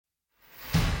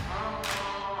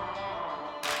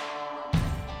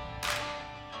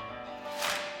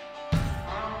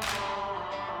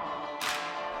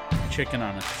Chicken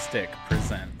on a Stick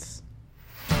presents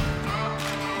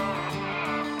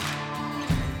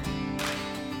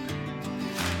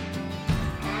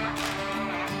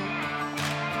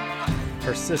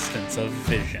Persistence of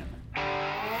Vision.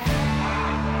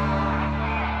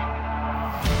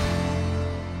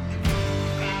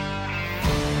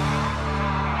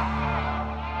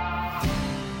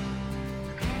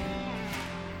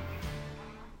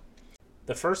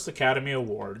 The first Academy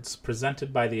Awards,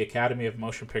 presented by the Academy of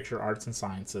Motion Picture Arts and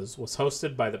Sciences, was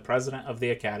hosted by the president of the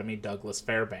Academy, Douglas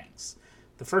Fairbanks.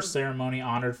 The first ceremony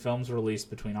honored films released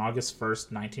between August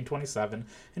 1st, 1927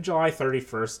 and July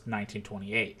 31st,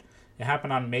 1928. It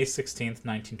happened on May 16th,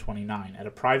 1929, at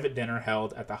a private dinner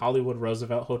held at the Hollywood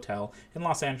Roosevelt Hotel in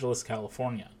Los Angeles,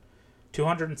 California.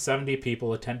 270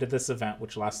 people attended this event,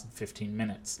 which lasted 15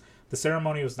 minutes. The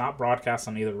ceremony was not broadcast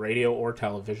on either radio or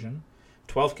television.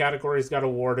 12 categories got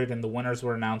awarded, and the winners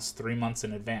were announced 3 months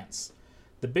in advance.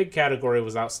 The big category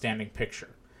was Outstanding Picture.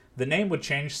 The name would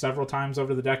change several times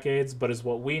over the decades, but is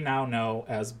what we now know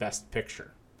as Best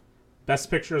Picture. Best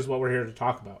Picture is what we're here to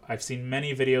talk about. I've seen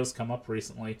many videos come up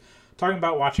recently talking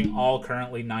about watching all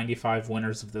currently 95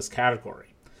 winners of this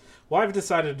category. Well, I've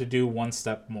decided to do one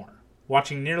step more,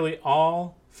 watching nearly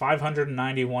all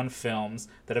 591 films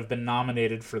that have been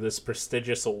nominated for this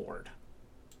prestigious award.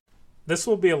 This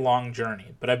will be a long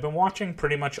journey, but I've been watching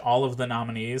pretty much all of the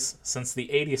nominees since the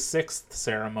 86th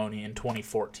ceremony in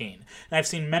 2014, and I've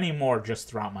seen many more just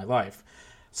throughout my life.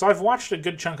 So I've watched a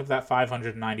good chunk of that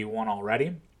 591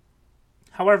 already.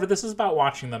 However, this is about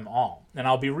watching them all, and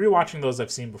I'll be rewatching those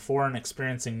I've seen before and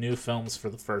experiencing new films for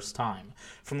the first time,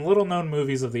 from little-known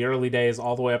movies of the early days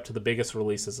all the way up to the biggest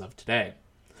releases of today.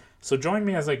 So join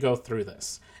me as I go through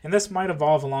this. And this might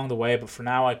evolve along the way, but for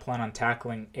now I plan on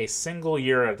tackling a single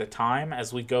year at a time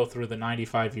as we go through the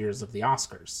 95 years of the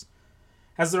Oscars.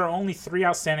 As there are only 3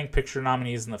 Outstanding Picture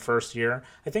nominees in the first year,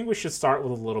 I think we should start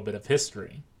with a little bit of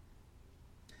history.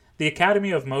 The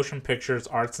Academy of Motion Pictures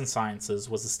Arts and Sciences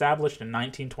was established in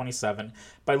 1927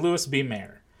 by Louis B.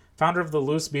 Mayer, founder of the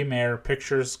Louis B. Mayer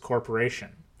Pictures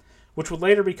Corporation, which would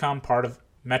later become part of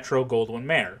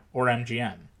Metro-Goldwyn-Mayer, or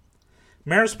MGM.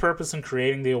 Mayer's purpose in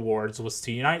creating the awards was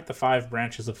to unite the 5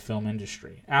 branches of film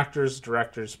industry: actors,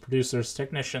 directors, producers,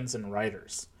 technicians, and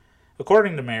writers.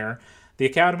 According to Mayer, the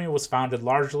Academy was founded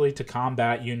largely to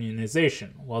combat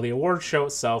unionization, while the award show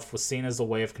itself was seen as a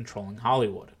way of controlling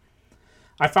Hollywood.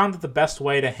 I found that the best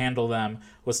way to handle them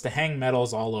was to hang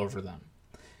medals all over them.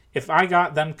 If I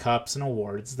got them cups and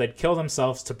awards, they'd kill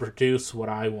themselves to produce what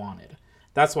I wanted.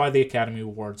 That's why the Academy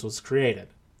Awards was created,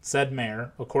 said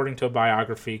Mayer, according to a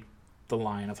biography, The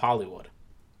Lion of Hollywood.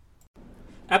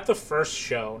 At the first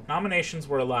show, nominations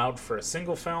were allowed for a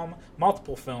single film,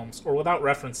 multiple films, or without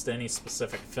reference to any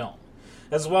specific film.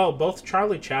 As well, both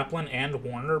Charlie Chaplin and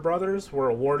Warner Brothers were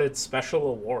awarded special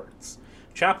awards.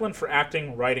 Chaplin for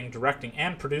acting, writing, directing,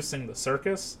 and producing The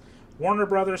Circus, Warner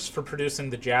Brothers for producing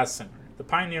The Jazz Singer, the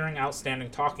pioneering outstanding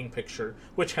talking picture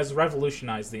which has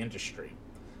revolutionized the industry.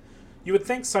 You would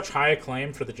think such high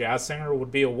acclaim for The Jazz Singer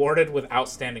would be awarded with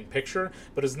Outstanding Picture,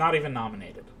 but is not even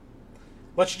nominated.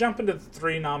 Let's jump into the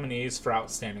 3 nominees for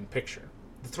Outstanding Picture.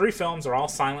 The 3 films are all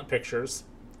silent pictures: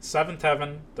 Seventh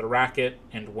Heaven, The Racket,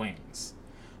 and Wings.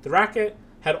 The Racket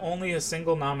had only a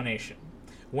single nomination.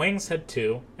 Wings had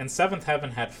 2, and Seventh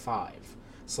Heaven had 5.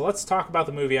 So let's talk about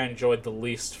the movie I enjoyed the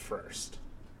least first.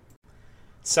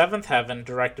 Seventh Heaven,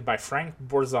 directed by Frank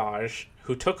Borzage,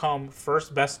 who took home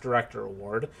first Best Director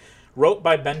award, wrote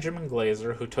by Benjamin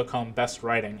Glazer, who took home Best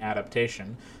Writing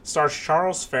Adaptation, stars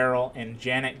Charles Farrell and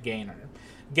Janet Gaynor.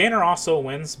 Gaynor also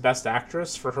wins Best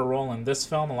Actress for her role in this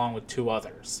film along with 2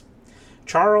 others.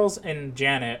 Charles and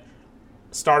Janet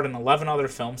starred in 11 other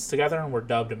films together and were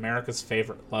dubbed America's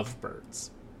Favorite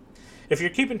Lovebirds. If you're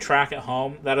keeping track at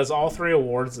home, that is all 3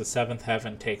 awards that Seventh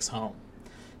Heaven takes home.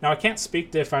 Now, I can't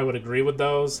speak to if I would agree with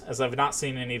those, as I've not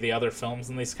seen any of the other films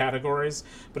in these categories,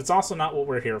 but it's also not what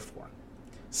we're here for.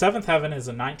 Seventh Heaven is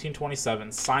a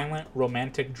 1927 silent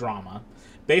romantic drama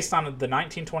based on the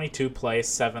 1922 play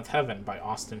Seventh Heaven by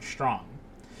Austin Strong.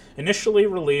 Initially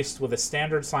released with a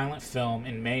standard silent film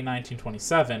in May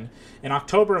 1927, in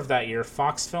October of that year,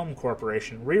 Fox Film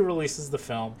Corporation re-releases the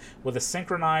film with a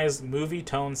synchronized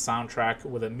movie-tone soundtrack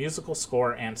with a musical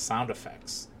score and sound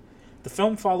effects. The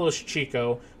film follows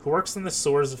Chico, who works in the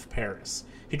sewers of Paris.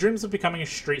 He dreams of becoming a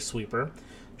street sweeper,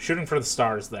 shooting for the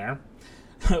stars there.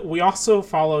 We also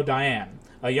follow Diane,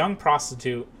 a young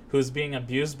prostitute who is being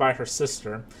abused by her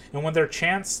sister, and when their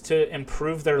chance to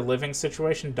improve their living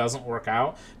situation doesn't work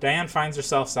out, Diane finds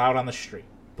herself out on the street.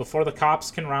 Before the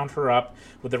cops can round her up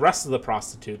with the rest of the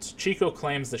prostitutes, Chico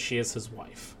claims that she is his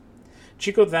wife.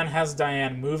 Chico then has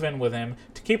Diane move in with him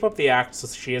to keep up the act so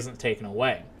she isn't taken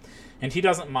away, and he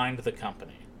doesn't mind the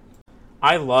company.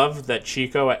 I love that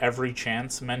Chico at every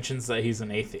chance mentions that he's an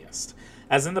atheist.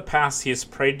 As in the past, he has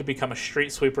prayed to become a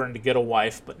street sweeper and to get a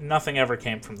wife, but nothing ever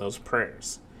came from those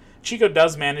prayers. Chico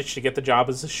does manage to get the job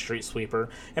as a street sweeper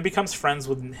and becomes friends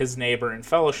with his neighbor and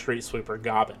fellow street sweeper,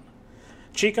 Gobbin.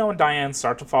 Chico and Diane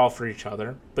start to fall for each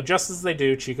other, but just as they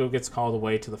do, Chico gets called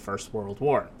away to the First World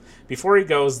War. Before he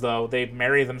goes, though, they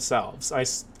marry themselves. I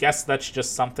guess that's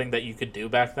just something that you could do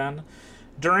back then.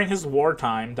 During his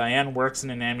wartime, Diane works in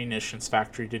an ammunition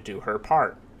factory to do her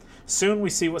part. Soon we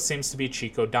see what seems to be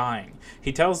Chico dying.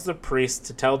 He tells the priest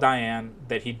to tell Diane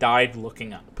that he died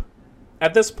looking up.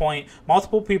 At this point,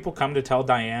 multiple people come to tell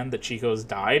Diane that Chico has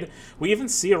died. We even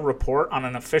see a report on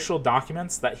an official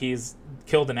documents that he's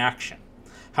killed in action.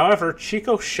 However,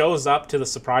 Chico shows up to the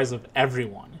surprise of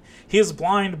everyone. He is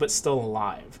blind but still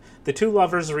alive. The two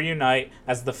lovers reunite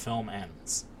as the film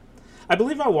ends. I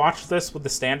believe I watched this with the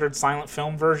standard silent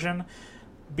film version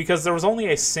because there was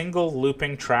only a single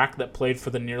looping track that played for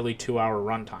the nearly 2-hour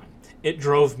runtime. It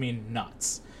drove me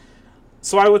nuts.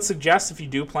 So I would suggest, if you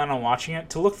do plan on watching it,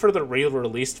 to look for the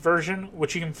re-released version,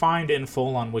 which you can find in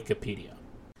full on Wikipedia.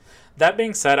 That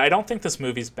being said, I don't think this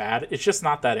movie's bad, it's just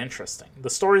not that interesting. The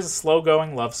story's a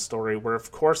slow-going love story where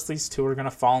of course these two are going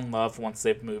to fall in love once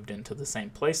they've moved into the same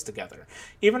place together,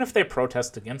 even if they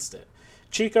protest against it.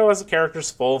 Chico as a character is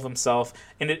full of himself,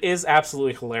 and it is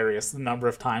absolutely hilarious the number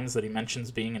of times that he mentions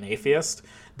being an atheist.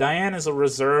 Diane is a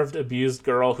reserved, abused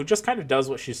girl who just kind of does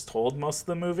what she's told most of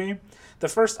the movie. The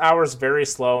first hour is very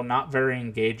slow, not very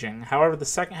engaging. However, the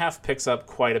second half picks up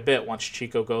quite a bit once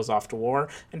Chico goes off to war,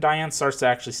 and Diane starts to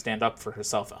actually stand up for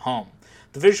herself at home.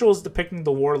 The visuals depicting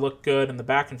the war look good, and the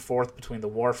back and forth between the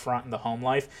war front and the home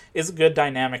life is a good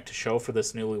dynamic to show for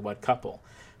this newlywed couple.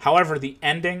 However, the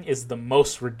ending is the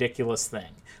most ridiculous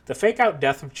thing. The fake-out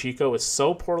death of Chico is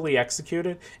so poorly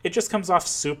executed, it just comes off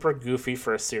super goofy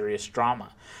for a serious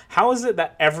drama. How is it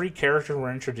that every character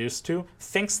we're introduced to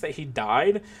thinks that he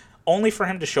died, only for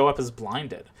him to show up as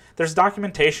blinded? There's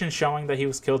documentation showing that he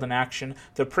was killed in action.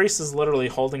 The priest is literally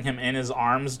holding him in his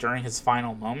arms during his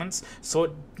final moments, so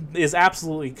it is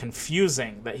absolutely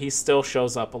confusing that he still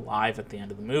shows up alive at the end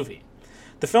of the movie.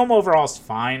 The film overall is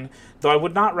fine, though I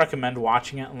would not recommend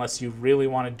watching it unless you really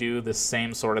want to do the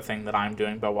same sort of thing that I'm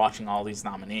doing by watching all these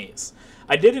nominees.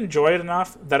 I did enjoy it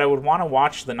enough that I would want to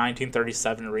watch the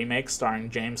 1937 remake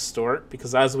starring James Stewart,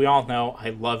 because as we all know,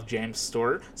 I love James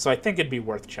Stewart, so I think it'd be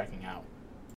worth checking out.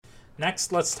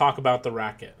 Next, let's talk about The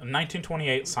Racket, a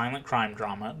 1928 silent crime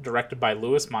drama directed by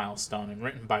Lewis Milestone and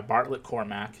written by Bartlett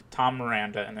Cormack, Tom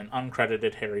Miranda, and an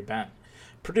uncredited Harry Benn.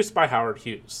 Produced by Howard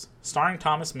Hughes, starring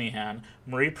Thomas Meehan,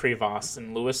 Marie Prevost,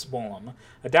 and Louis Woolham,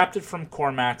 adapted from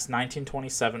Cormack's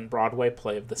 1927 Broadway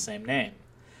play of the same name.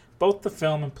 Both the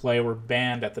film and play were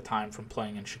banned at the time from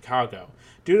playing in Chicago,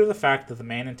 due to the fact that the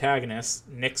main antagonist,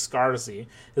 Nick Scarzy,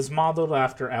 is modeled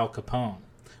after Al Capone,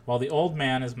 while the old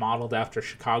man is modeled after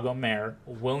Chicago Mayor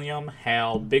William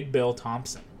Hale Big Bill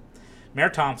Thompson. Mayor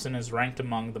Thompson is ranked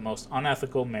among the most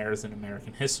unethical mayors in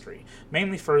American history,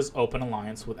 mainly for his open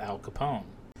alliance with Al Capone.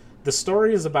 The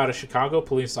story is about a Chicago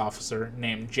police officer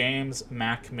named James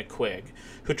Mac McQuigg,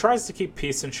 who tries to keep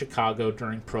peace in Chicago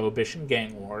during Prohibition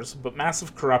gang wars, but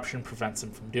massive corruption prevents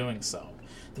him from doing so.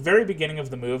 The very beginning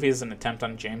of the movie is an attempt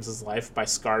on James's life by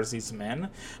Scarzy's men,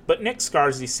 but Nick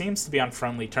Scarzy seems to be on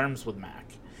friendly terms with Mac.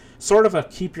 Sort of a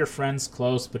keep your friends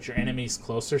close but your enemies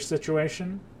closer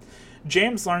situation.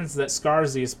 James learns that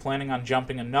Scarzy is planning on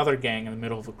jumping another gang in the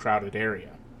middle of a crowded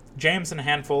area. James and a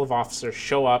handful of officers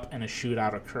show up and a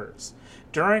shootout occurs.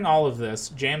 During all of this,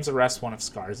 James arrests one of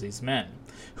Scarzy's men,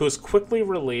 who is quickly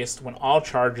released when all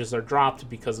charges are dropped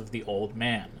because of the old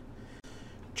man.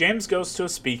 James goes to a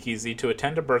speakeasy to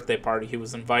attend a birthday party he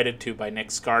was invited to by Nick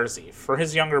Scarzy for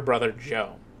his younger brother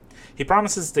Joe. He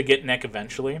promises to get Nick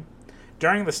eventually.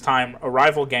 During this time, a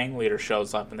rival gang leader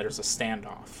shows up and there's a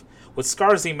standoff, with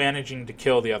Scarzy managing to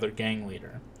kill the other gang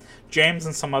leader. James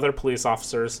and some other police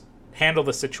officers handle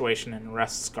the situation and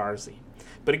arrest Scarzy,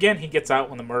 but again he gets out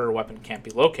when the murder weapon can't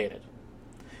be located.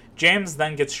 James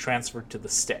then gets transferred to the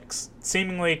Sticks,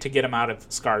 seemingly to get him out of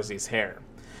Scarzy's hair.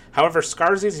 However,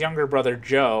 Scarzy's younger brother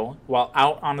Joe, while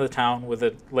out on the town with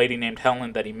a lady named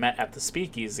Helen that he met at the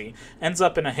speakeasy, ends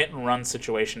up in a hit-and-run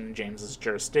situation in James's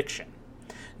jurisdiction.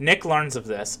 Nick learns of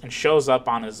this and shows up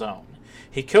on his own.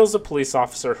 He kills a police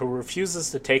officer who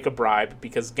refuses to take a bribe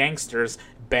because gangsters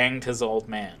banged his old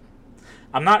man.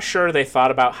 I'm not sure they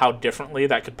thought about how differently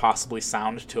that could possibly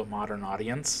sound to a modern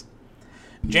audience.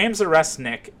 James arrests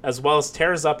Nick, as well as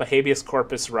tears up a habeas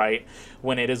corpus right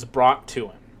when it is brought to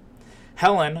him.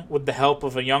 Helen, with the help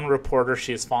of a young reporter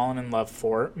she has fallen in love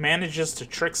for, manages to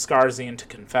trick Scarzy into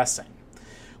confessing.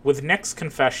 With Nick's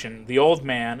confession, the old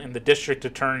man and the district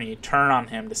attorney turn on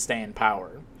him to stay in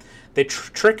power. They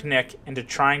trick Nick into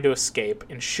trying to escape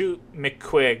and shoot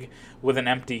McQuigg with an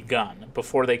empty gun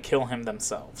before they kill him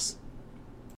themselves.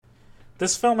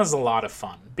 This film is a lot of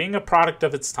fun. Being a product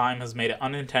of its time has made it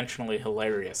unintentionally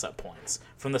hilarious at points.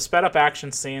 From the sped-up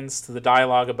action scenes to the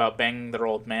dialogue about banging their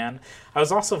old man, I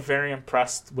was also very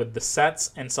impressed with the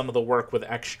sets and some of the work with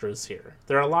extras here.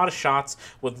 There are a lot of shots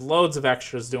with loads of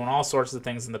extras doing all sorts of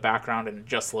things in the background, and it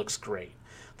just looks great.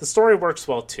 The story works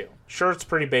well too. Sure, it's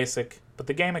pretty basic, but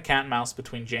the game of cat and mouse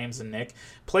between James and Nick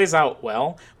plays out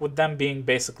well, with them being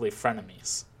basically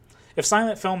frenemies. If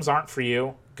silent films aren't for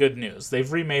you, good news.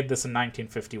 They've remade this in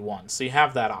 1951, so you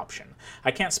have that option.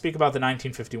 I can't speak about the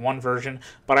 1951 version,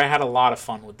 but I had a lot of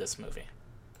fun with this movie.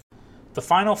 The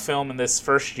final film in this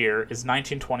first year is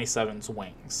 1927's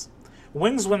Wings.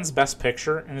 Wings wins Best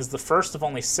Picture and is the first of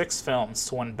only 6 films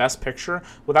to win Best Picture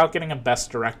without getting a Best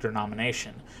Director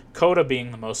nomination, Coda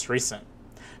being the most recent.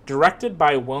 Directed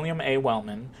by William A.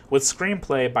 Wellman, with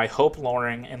screenplay by Hope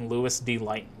Loring and Louis D.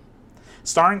 Leighton.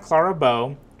 Starring Clara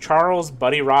Bow, Charles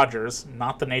Buddy Rogers,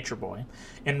 not the Nature Boy,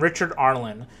 and Richard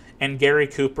Arlen, and Gary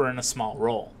Cooper in a small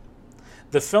role.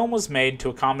 The film was made to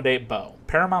accommodate Bow,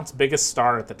 Paramount's biggest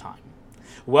star at the time.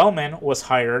 Wellman was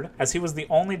hired as he was the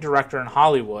only director in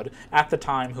Hollywood at the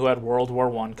time who had World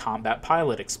War I combat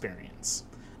pilot experience.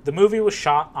 The movie was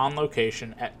shot on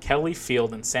location at Kelly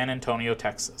Field in San Antonio,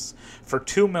 Texas, for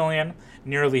 $2 million,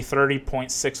 nearly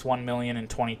 $30.61 million in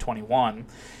 2021.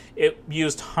 It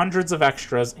used hundreds of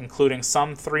extras, including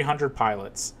some 300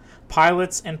 pilots.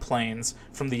 Pilots and planes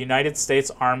from the United States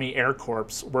Army Air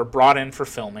Corps were brought in for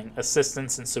filming,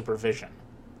 assistance, and supervision.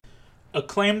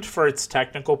 Acclaimed for its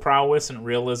technical prowess and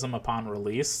realism upon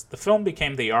release, the film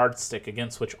became the yardstick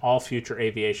against which all future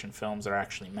aviation films are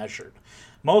actually measured,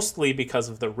 mostly because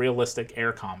of the realistic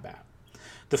air combat.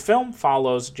 The film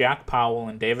follows Jack Powell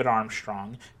and David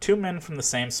Armstrong, 2 men from the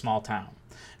same small town.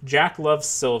 Jack loves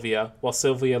Sylvia, while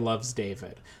Sylvia loves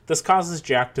David. This causes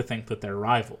Jack to think that they're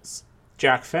rivals.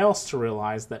 Jack fails to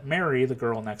realize that Mary, the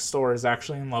girl next door, is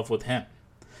actually in love with him.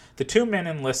 The 2 men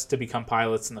enlist to become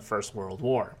pilots in the First World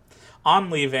War. On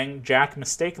leaving, Jack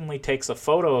mistakenly takes a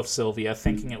photo of Sylvia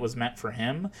thinking it was meant for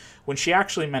him, when she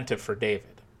actually meant it for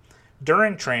David.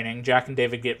 During training, Jack and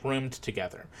David get roomed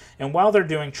together, and while they're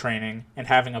doing training and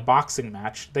having a boxing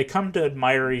match, they come to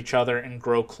admire each other and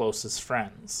grow close as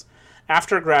friends.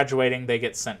 After graduating, they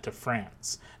get sent to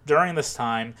France. During this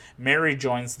time, Mary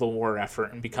joins the war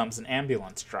effort and becomes an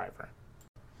ambulance driver.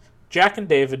 Jack and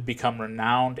David become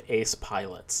renowned ace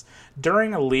pilots.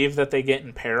 During a leave that they get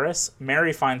in Paris,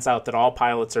 Mary finds out that all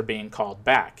pilots are being called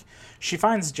back. She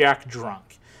finds Jack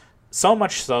drunk, so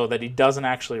much so that he doesn't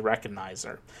actually recognize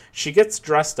her. She gets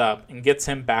dressed up and gets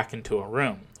him back into a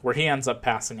room, where he ends up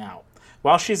passing out.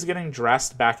 While she's getting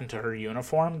dressed back into her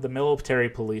uniform, the military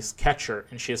police catch her,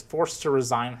 and she is forced to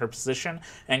resign her position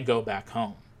and go back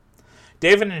home.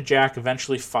 David and Jack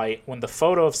eventually fight when the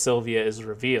photo of Sylvia is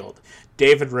revealed.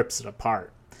 David rips it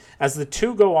apart. As the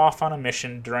 2 go off on a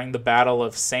mission during the Battle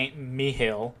of St.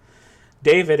 Mihiel,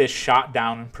 David is shot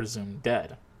down and presumed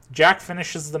dead. Jack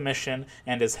finishes the mission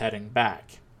and is heading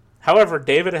back. However,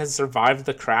 David has survived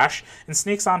the crash and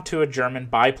sneaks onto a German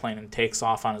biplane and takes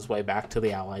off on his way back to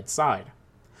the Allied side.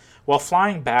 While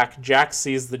flying back, Jack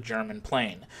sees the German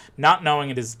plane. Not knowing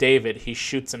it is David, he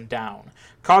shoots him down,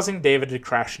 causing David to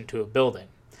crash into a building.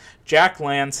 Jack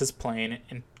lands his plane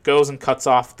and goes and cuts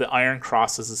off the Iron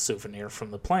Cross as a souvenir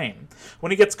from the plane,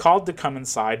 when he gets called to come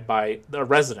inside by a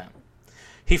resident.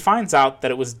 He finds out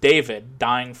that it was David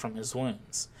dying from his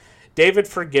wounds. David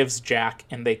forgives Jack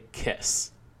and they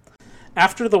kiss.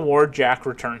 After the war, Jack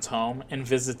returns home and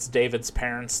visits David's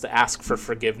parents to ask for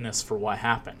forgiveness for what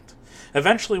happened.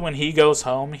 Eventually, when he goes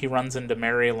home, he runs into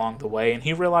Mary along the way, and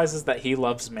he realizes that he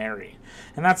loves Mary.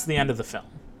 And that's the end of the film.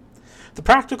 The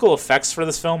practical effects for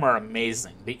this film are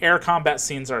amazing. The air combat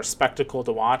scenes are a spectacle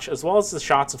to watch, as well as the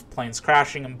shots of planes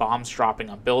crashing and bombs dropping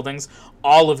on buildings.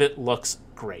 All of it looks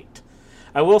great.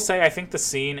 I will say I think the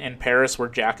scene in Paris where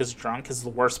Jack is drunk is the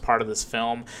worst part of this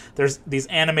film. There's these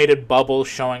animated bubbles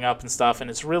showing up and stuff, and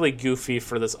it's really goofy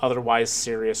for this otherwise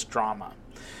serious drama.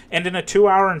 And in a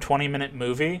 2-hour and 20-minute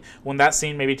movie, when that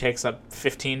scene maybe takes up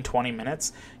 15-20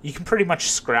 minutes, you can pretty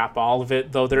much scrap all of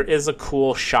it, though there is a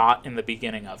cool shot in the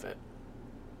beginning of it.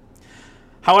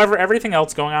 However, everything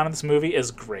else going on in this movie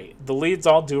is great. The leads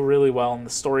all do really well, and the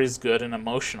story is good and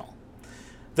emotional.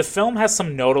 The film has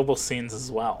some notable scenes as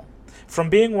well. From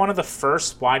being one of the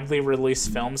first widely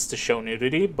released films to show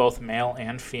nudity, both male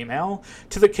and female,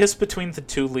 to the kiss between the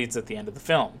two leads at the end of the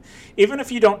film. Even if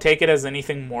you don't take it as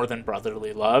anything more than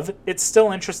brotherly love, it's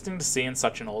still interesting to see in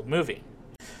such an old movie.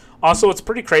 Also, it's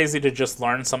pretty crazy to just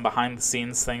learn some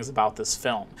behind-the-scenes things about this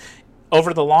film.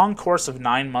 Over the long course of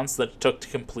 9 months that it took to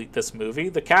complete this movie,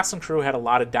 the cast and crew had a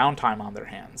lot of downtime on their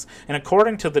hands, and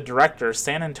according to the director,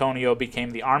 San Antonio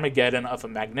became the Armageddon of a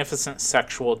magnificent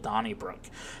sexual Donnybrook,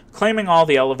 claiming all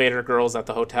the elevator girls at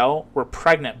the hotel were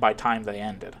pregnant by time they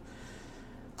ended.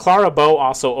 Clara Bow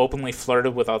also openly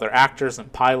flirted with other actors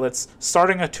and pilots,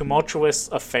 starting a tumultuous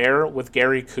affair with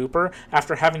Gary Cooper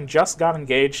after having just got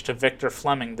engaged to Victor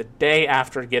Fleming the day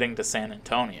after getting to San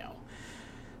Antonio.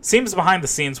 Seems behind the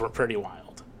scenes were pretty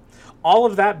wild. All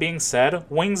of that being said,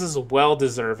 Wings is well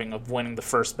deserving of winning the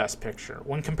first Best Picture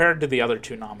when compared to the other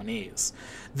two nominees.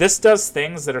 This does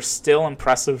things that are still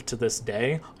impressive to this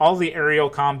day. All the aerial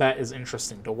combat is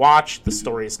interesting to watch, the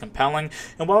story is compelling,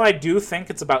 and while I do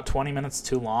think it's about 20 minutes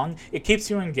too long, it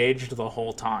keeps you engaged the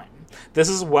whole time. This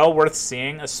is well worth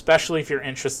seeing, especially if you're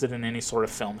interested in any sort of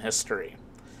film history.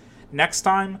 Next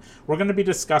time, we're going to be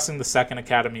discussing the second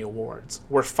Academy Awards,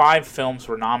 where 5 films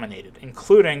were nominated,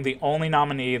 including the only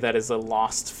nominee that is a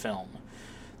lost film.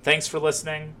 Thanks for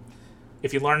listening.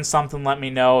 If you learned something, let me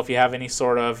know. If you have any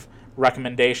sort of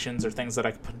recommendations or things that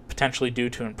I could potentially do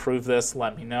to improve this,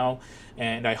 let me know.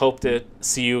 And I hope to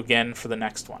see you again for the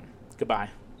next one. Goodbye.